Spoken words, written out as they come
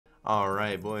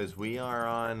Alright, boys, we are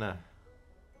on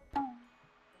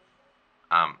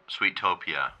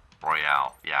Sweetopia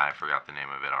Royale. Yeah, I forgot the name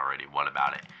of it already. What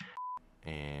about it?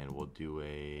 And we'll do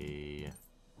a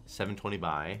 720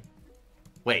 buy.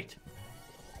 Wait.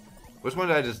 Which one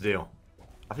did I just do?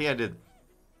 I think I did.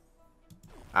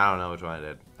 I don't know which one I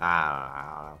did.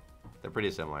 I don't know. They're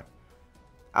pretty similar.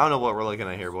 I don't know what we're looking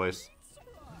at here, boys.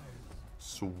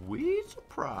 Sweet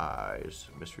surprise.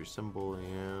 Mystery symbol,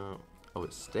 yeah. Oh,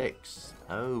 it sticks.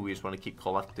 Oh, we just want to keep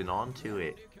collecting onto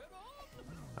it.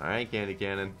 Alright, candy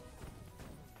cannon.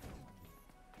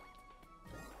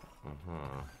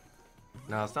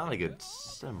 No, it's not a good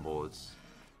symbol. It's...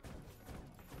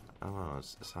 I don't know.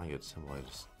 It's not a good symbol. I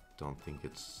just don't think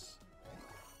it's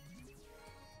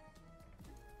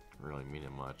really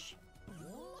meaning much.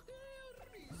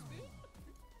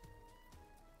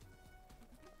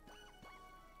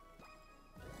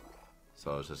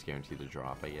 So it's just guaranteed to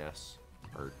drop, I guess.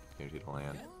 Or guaranteed to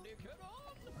land.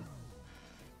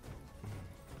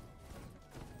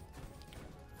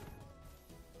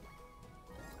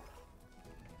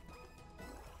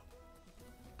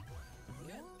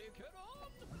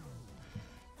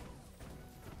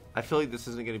 I feel like this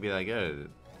isn't going to be that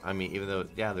good. I mean, even though,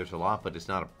 yeah, there's a lot, but it's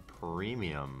not a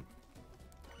premium.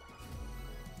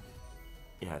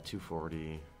 Yeah,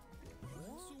 240.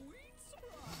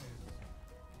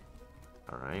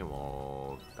 Alright,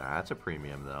 well, that's a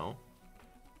premium, though.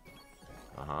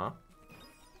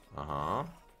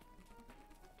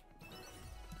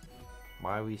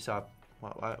 Why we stop?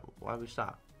 Why we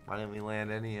stop? Why didn't we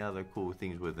land any other cool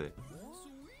things with it?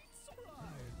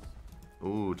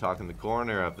 Ooh, talking the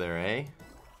corner up there, eh?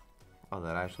 Oh,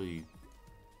 that actually...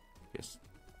 Guess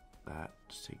that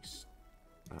just takes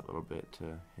that little bit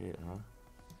to hit, huh?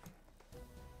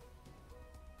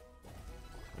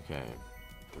 Okay.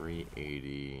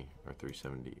 380 or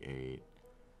 378.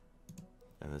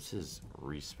 And this is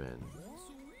respin.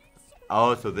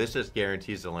 Oh, so this just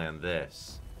guarantees to land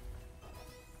this.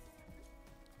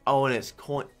 Oh, and it's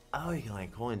coin. Oh, you can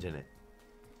land coins in it.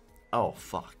 Oh,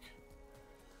 fuck.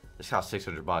 This costs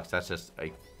 600 bucks. That's just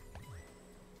a...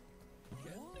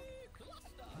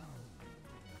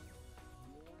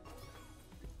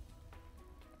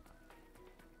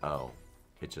 Oh.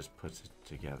 It just puts it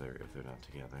together if they're not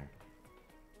together.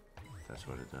 That's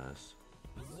what it does.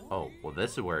 Oh, well,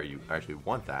 this is where you actually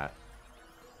want that.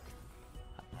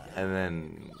 And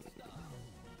then...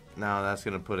 Now that's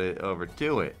going to put it over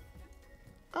to it.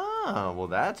 Oh, well,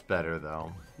 that's better,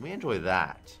 though. We enjoy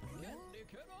that.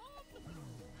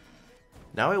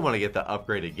 Now we want to get the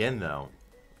upgrade again, though.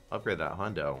 Upgrade that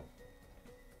hundo.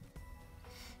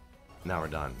 Now we're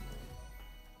done.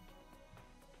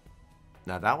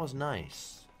 Now that was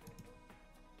nice.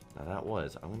 Now that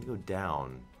was. I'm going to go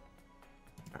down.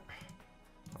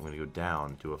 I'm going to go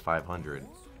down to a 500.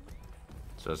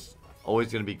 So it's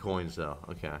always going to be coins, though.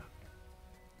 Okay.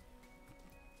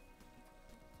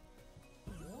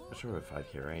 I started with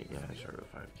 5k, right? Yeah, I started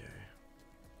with 5k.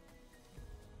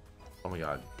 Oh my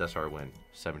god, that's our win.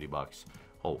 70 bucks.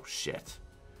 Oh shit.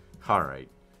 Alright.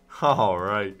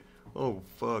 Alright. Oh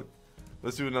fuck.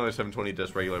 Let's do another 720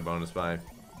 just regular bonus buy.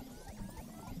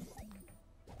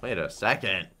 Wait a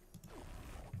second.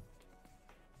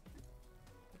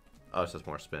 Oh, it's just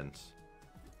more spins.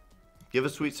 Give a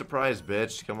sweet surprise,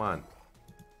 bitch. Come on.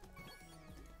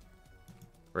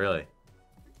 Really?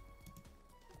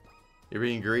 You're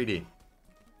being greedy.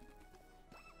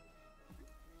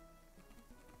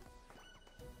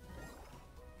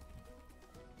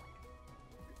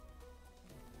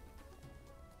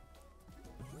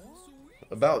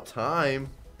 About time.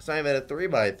 It's not even a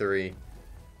 3x3. At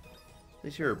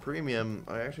least you're a premium.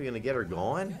 Are you actually going to get her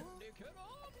going?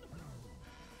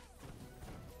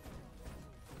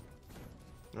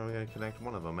 Are we going to connect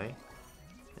one of them, eh?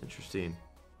 Interesting.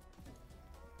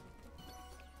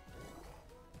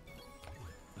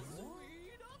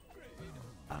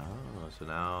 Oh, so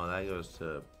now that goes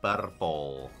to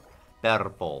purple.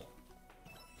 Purple.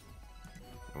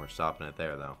 And we're stopping it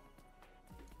there, though.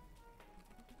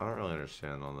 I don't really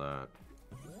understand all that.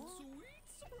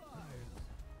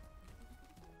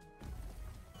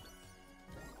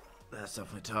 That's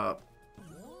definitely top.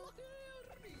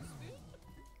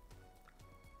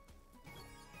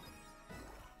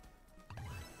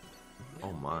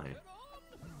 Oh my.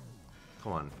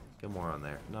 Come on, get more on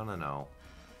there. No, no, no.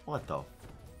 What the?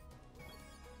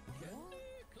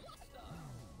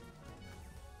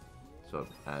 So it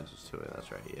adds to it,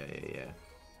 that's right. Yeah.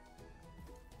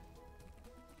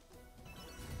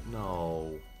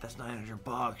 No, that's 900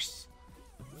 bucks.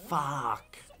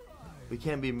 Fuck. We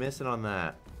can't be missing on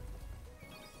that.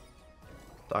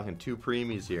 Talking two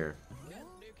preemies here.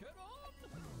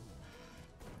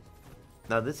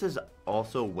 Now this is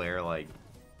also where, like,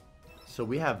 so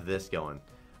we have this going.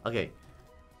 Okay,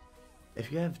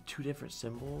 if you have two different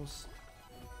symbols,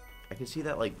 I can see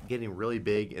that, like, getting really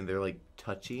big and they're, like,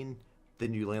 touching.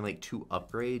 Then you land, like, 2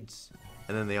 upgrades,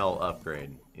 and then they all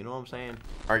upgrade. You know what I'm saying?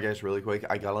 Alright, guys, really quick,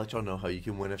 I gotta let y'all know how you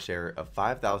can win a share of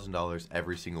 $5,000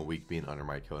 every single week being under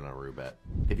my code on Roobet.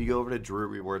 If you go over to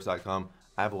drewrewards.com,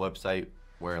 I have a website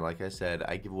where, like I said,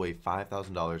 I give away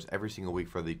 $5,000 every single week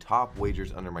for the top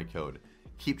wagers under my code.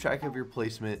 Keep track of your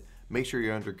placement, make sure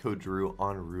you're under code Drew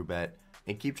on Roobet,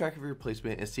 and keep track of your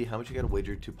placement and see how much you gotta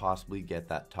wager to possibly get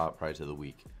that top prize of the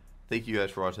week. Thank you guys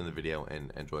for watching the video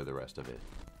and enjoy the rest of it.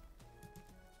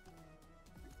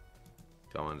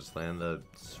 Come on, just land the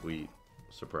sweet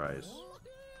surprise.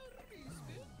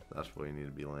 That's what you need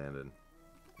to be landing.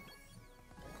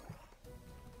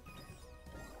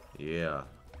 Yeah.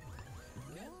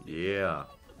 Yeah.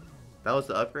 That was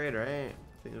the upgrade, right? I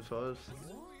think this was.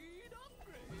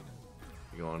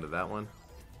 You go on to that one.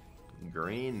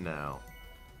 Green now.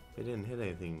 It didn't hit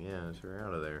anything. Yeah, so we're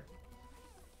out of there.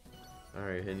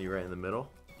 Alright, hitting you right in the middle.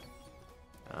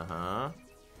 Uh-huh.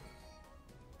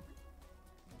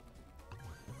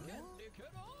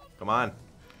 Come on.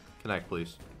 Connect,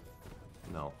 please.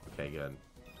 No. Okay, good.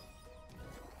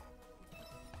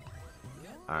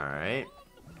 Alright.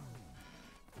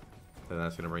 Then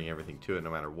that's going to bring everything to it no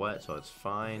matter what, so it's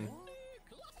fine.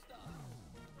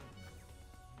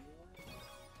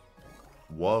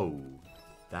 Whoa.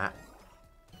 That.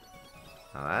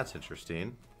 Now that's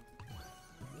interesting.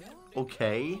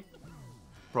 Okay.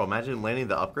 Bro, imagine landing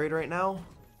the upgrade right now.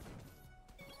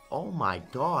 Oh my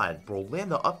god, bro.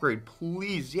 Land the upgrade,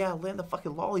 please. Yeah, land the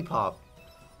fucking lollipop.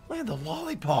 Land the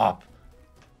lollipop.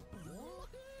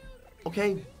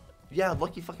 Okay. Yeah,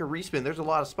 lucky fucking respin. There's a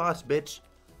lot of spots, bitch.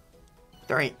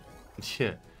 There ain't.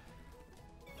 Yeah.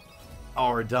 Oh,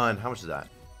 we're done. How much is that?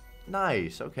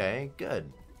 Nice. Okay, good.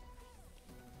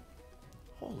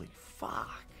 Holy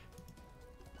fuck.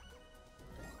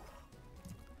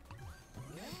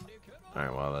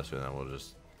 Alright, well, that's what we'll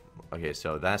just... Okay,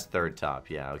 so that's third top.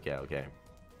 Yeah, okay, okay.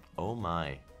 Oh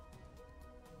my.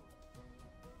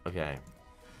 Okay.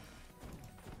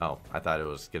 Oh, I thought it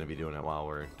was going to be doing it while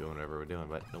we're doing whatever we're doing,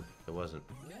 but nope, it wasn't.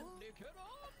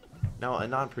 Now, a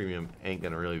non-premium ain't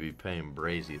going to really be paying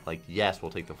brazy. Like, yes,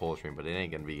 we'll take the full stream, but it ain't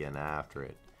going to be getting after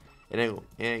it. It ain't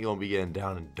going to be getting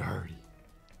down and dirty.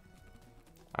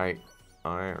 Alright.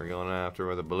 Alright, we're going after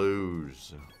with the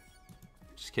blues.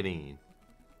 Just kidding.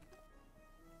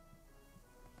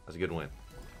 That's a good win.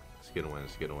 It's a good win.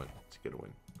 It's a good win. It's a good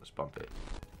win. Let's bump it.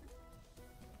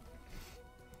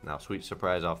 Now, sweet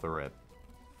surprise off the rip.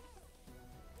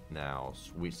 Now,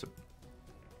 sweet surprise.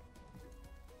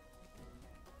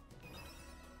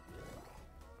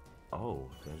 Oh,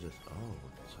 they're just... Oh,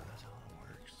 so that's how it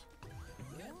works.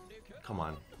 Come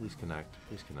on. Please connect.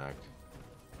 Please connect.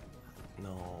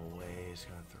 No way it's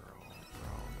gonna throw.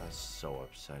 Bro, that's so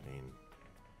upsetting.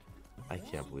 I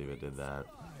can't believe it did that.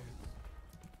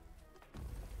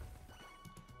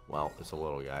 Well, it's a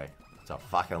little guy. It's a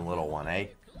fucking little one, eh?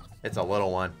 It's a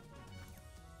little one.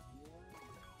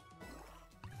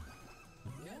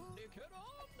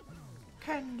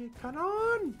 Candy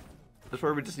Canon! That's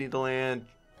where we just need to land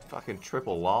fucking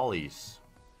triple lollies.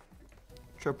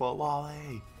 Triple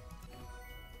lolly.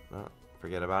 No,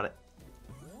 forget about it.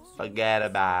 Forget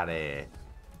about it.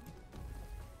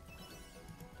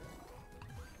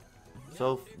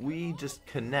 So if we just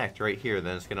connect right here,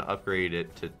 then it's going to upgrade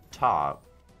it to top.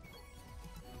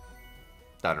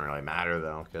 Doesn't really matter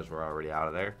though, because we're already out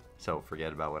of there. So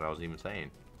forget about what I was even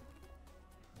saying.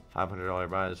 $500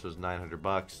 buy. This was 900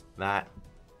 bucks. That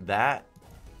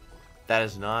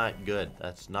is not good.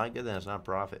 That's not good. That's not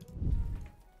profit.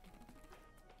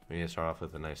 We need to start off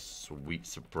with a nice sweet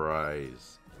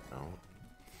surprise. No.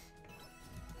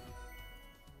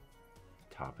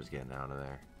 Top is getting out of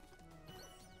there.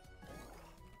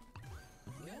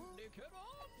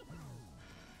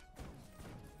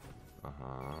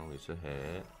 At least a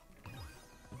hit.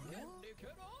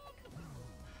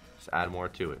 Just add more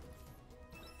to it.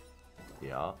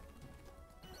 Yeah.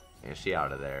 And she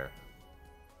out of there.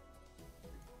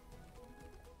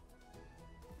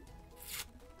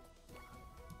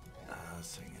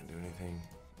 This thing didn't do anything.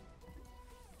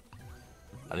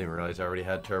 I didn't realize I already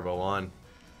had turbo on.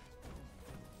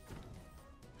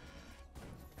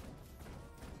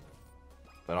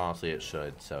 But honestly it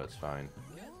should, so it's fine.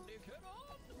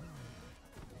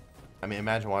 I mean,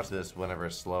 imagine watching this whenever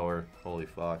it's slower. Holy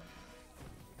fuck.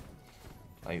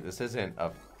 Like, this isn't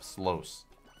a slow...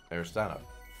 There's not a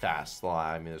fast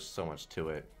slide. I mean, there's so much to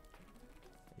it.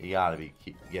 You gotta be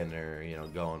keep getting there, you know,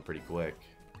 going pretty quick.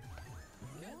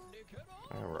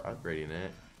 Alright, we're upgrading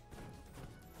it.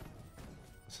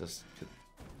 It's just,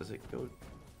 does it go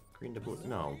green to blue?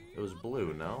 No, it was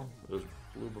blue, no? It was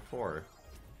blue before.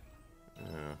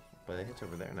 But it hits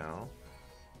over there now.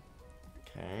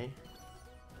 Okay.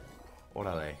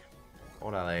 Orale.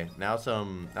 Orale. Now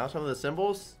some of the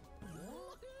symbols?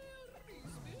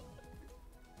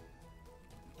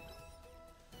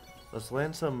 Let's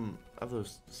land some of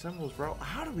those symbols, bro.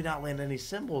 How did we not land any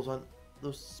symbols on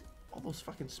all those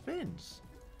fucking spins?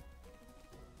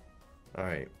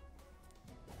 Alright.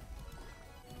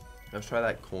 Let's try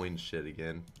that coin shit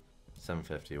again.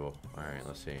 750. Well, alright,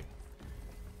 let's see.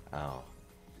 Oh.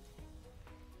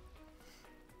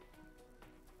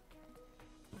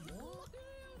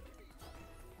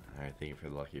 Alright, thank you for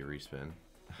the lucky respin.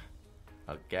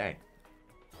 Okay.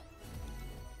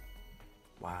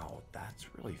 Wow, that's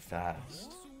really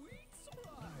fast.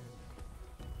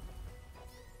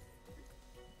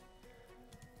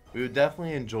 We would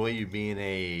definitely enjoy you being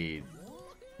a,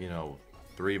 you know,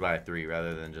 3x3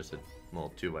 rather than just a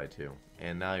little 2x2.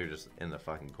 And now you're just in the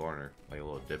fucking corner like a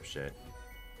little dipshit.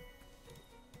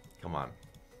 Come on.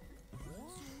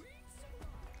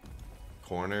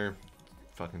 Corner,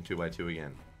 fucking 2x2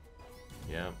 again.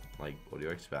 Yeah, like, what do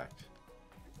you expect?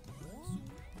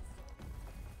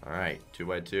 Alright,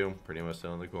 2x2, pretty much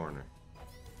still in the corner.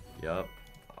 Yup,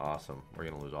 awesome. We're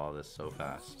gonna lose all this so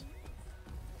fast.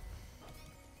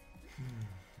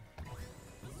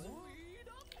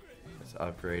 It's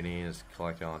upgrading, it's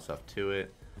collecting all that stuff to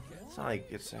it. It's not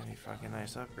like it's any fucking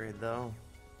nice upgrade though.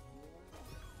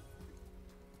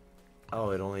 Oh,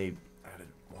 it only added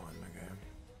one, okay.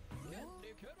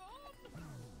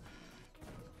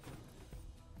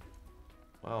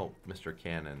 Well, Mr.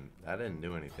 Cannon, that didn't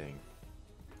do anything.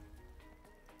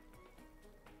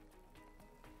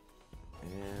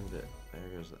 And there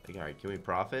goes. Alright, can we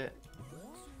profit?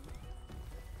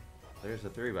 There's the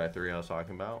 3x3 I was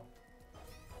talking about.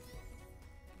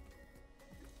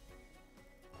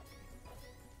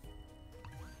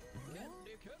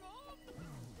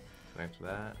 Connect to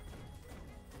that.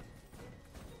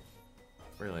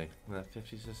 Really? That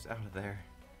 50's just out of there.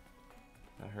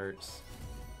 That hurts.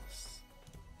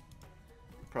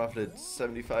 Profited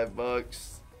 75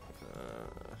 bucks.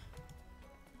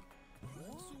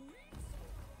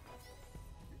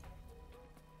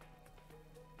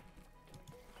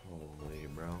 Holy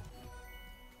bro.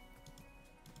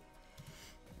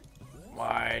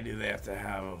 Why do they have to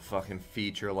have a fucking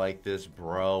feature like this,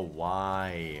 bro?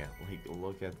 Why? Like,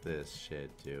 look at this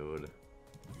shit, dude.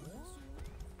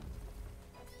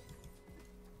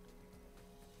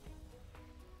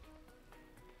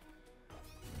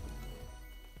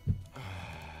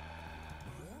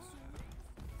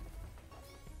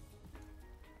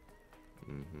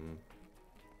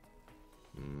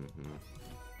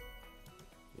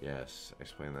 Yes,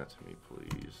 explain that to me,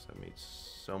 please. That made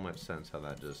so much sense how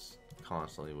that just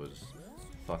constantly was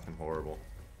fucking horrible.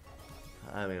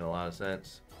 That made a lot of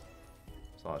sense.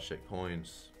 It's a lot of shit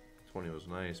coins. 20 was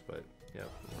nice, but yep,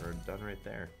 we're done right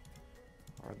there.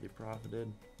 Hardly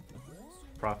profited.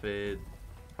 Profit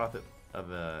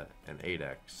of an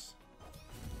 8x.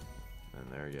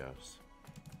 And there he goes.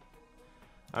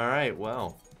 Alright,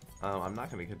 well, I'm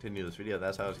not going to continue this video.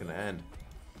 That's how it's going to end.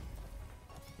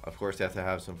 Of course, they have to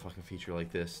have some fucking feature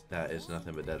like this. That is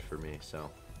nothing but dead for me, so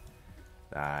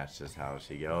that's just how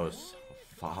she goes.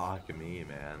 Fuck me,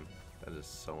 man. That is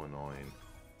so annoying.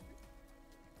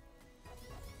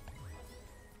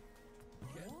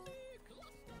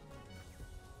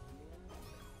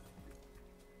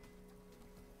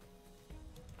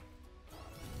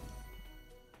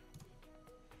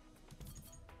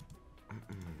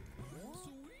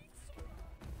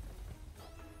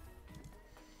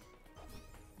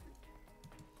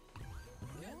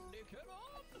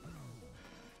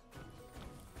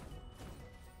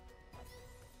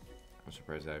 I'm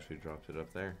surprised I actually dropped it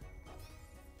up there.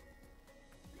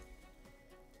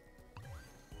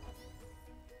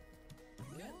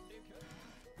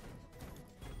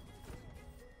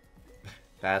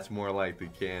 That's more like the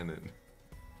cannon.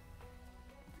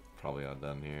 Probably all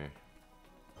done here.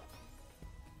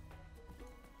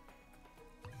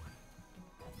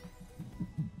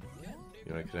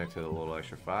 You want to connect to the little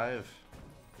extra 5?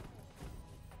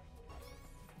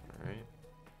 Alright.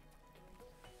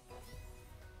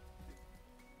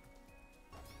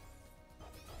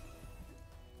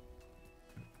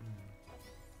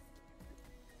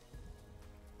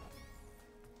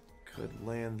 Could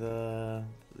land the,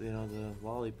 you know, the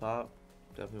lollipop.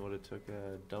 Definitely would have took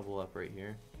a double up right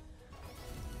here.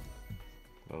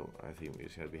 Oh, I think we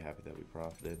just gotta be happy that we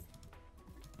profited.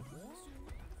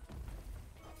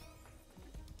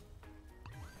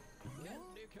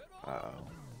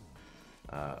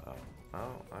 Uh-oh. Uh-oh.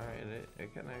 Oh, alright,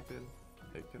 it connected.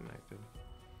 It connected.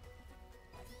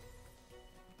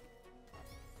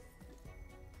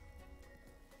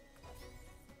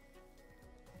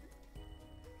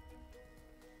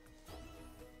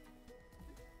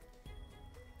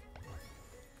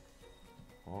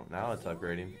 Well, now it's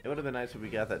upgrading. It would have been nice if we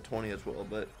got that 20 as well,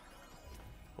 but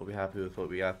we'll be happy with what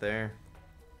we got there.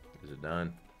 Is it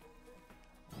done?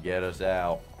 Get us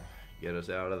out. Get us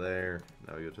out of there.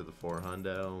 Now we go to the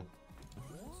 400.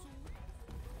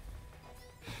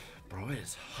 Bro, it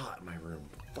is hot in my room.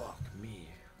 Fuck me.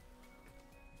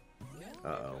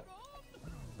 Uh-oh.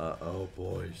 Uh-oh,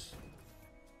 boys.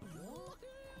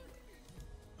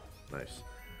 Nice.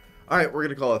 Alright, we're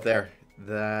gonna call it there.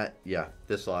 Yeah,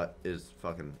 this slot is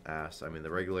fucking ass. I mean, the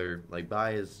regular, like,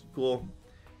 buy is cool,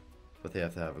 but they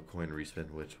have to have a coin respin,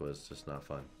 which was just not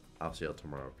fun. I'll see y'all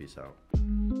tomorrow. Peace out.